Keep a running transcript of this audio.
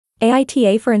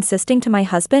AITA for insisting to my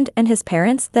husband and his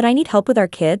parents that I need help with our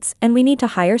kids and we need to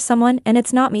hire someone and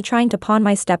it's not me trying to pawn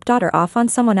my stepdaughter off on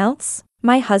someone else.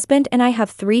 My husband and I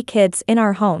have 3 kids in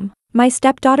our home. My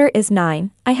stepdaughter is 9,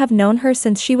 I have known her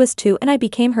since she was 2 and I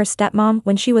became her stepmom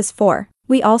when she was 4.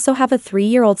 We also have a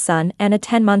 3-year-old son and a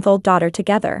 10-month-old daughter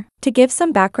together. To give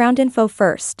some background info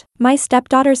first, my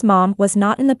stepdaughter's mom was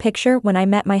not in the picture when I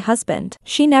met my husband.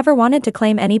 She never wanted to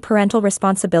claim any parental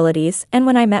responsibilities, and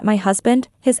when I met my husband,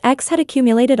 his ex had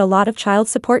accumulated a lot of child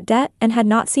support debt and had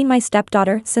not seen my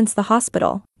stepdaughter since the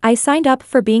hospital. I signed up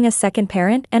for being a second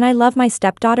parent and I love my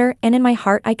stepdaughter and in my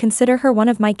heart I consider her one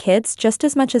of my kids just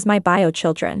as much as my bio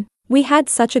children. We had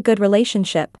such a good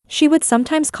relationship. She would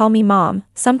sometimes call me mom,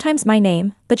 sometimes my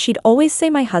name, but she'd always say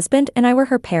my husband and I were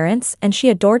her parents and she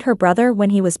adored her brother when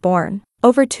he was born.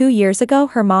 Over 2 years ago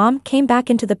her mom came back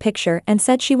into the picture and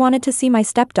said she wanted to see my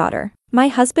stepdaughter. My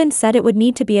husband said it would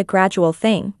need to be a gradual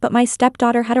thing but my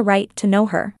stepdaughter had a right to know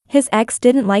her. His ex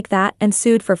didn't like that and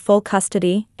sued for full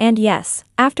custody, and yes,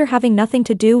 after having nothing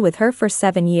to do with her for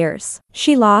 7 years.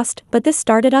 She lost, but this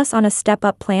started us on a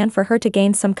step-up plan for her to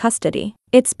gain some custody.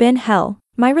 It's been hell.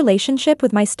 My relationship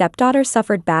with my stepdaughter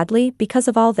suffered badly because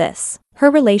of all this. Her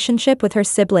relationship with her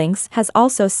siblings has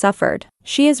also suffered.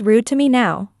 She is rude to me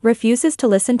now, refuses to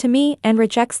listen to me and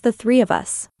rejects the 3 of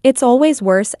us. It's always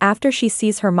worse after she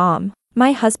sees her mom.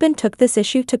 My husband took this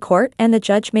issue to court and the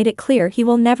judge made it clear he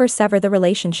will never sever the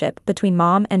relationship between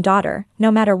mom and daughter, no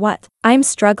matter what. I'm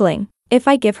struggling. If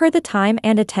I give her the time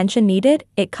and attention needed,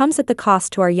 it comes at the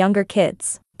cost to our younger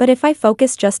kids. But if I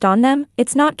focus just on them,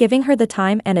 it's not giving her the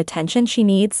time and attention she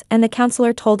needs, and the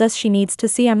counselor told us she needs to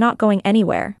see I'm not going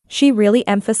anywhere. She really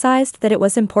emphasized that it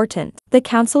was important. The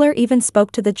counselor even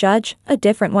spoke to the judge, a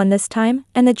different one this time,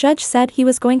 and the judge said he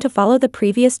was going to follow the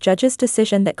previous judge's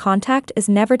decision that contact is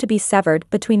never to be severed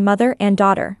between mother and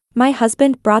daughter. My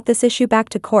husband brought this issue back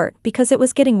to court because it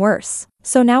was getting worse.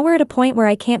 So now we're at a point where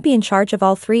I can't be in charge of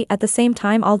all 3 at the same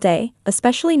time all day,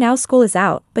 especially now school is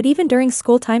out, but even during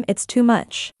school time it's too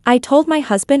much. I told my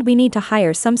husband we need to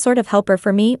hire some sort of helper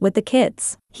for me with the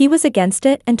kids. He was against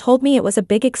it and told me it was a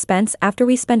big expense after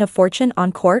we spent a fortune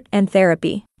on court and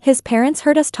therapy. His parents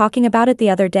heard us talking about it the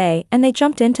other day and they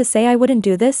jumped in to say I wouldn't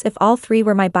do this if all 3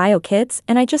 were my bio kids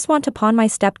and I just want to pawn my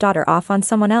stepdaughter off on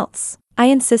someone else. I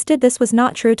insisted this was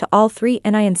not true to all 3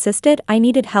 and I insisted I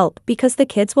needed help because the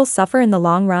kids will suffer in the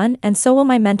long run and so will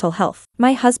my mental health.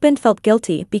 My husband felt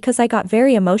guilty because I got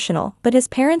very emotional, but his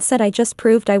parents said I just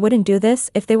proved I wouldn't do this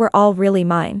if they were all really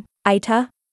mine. AITA.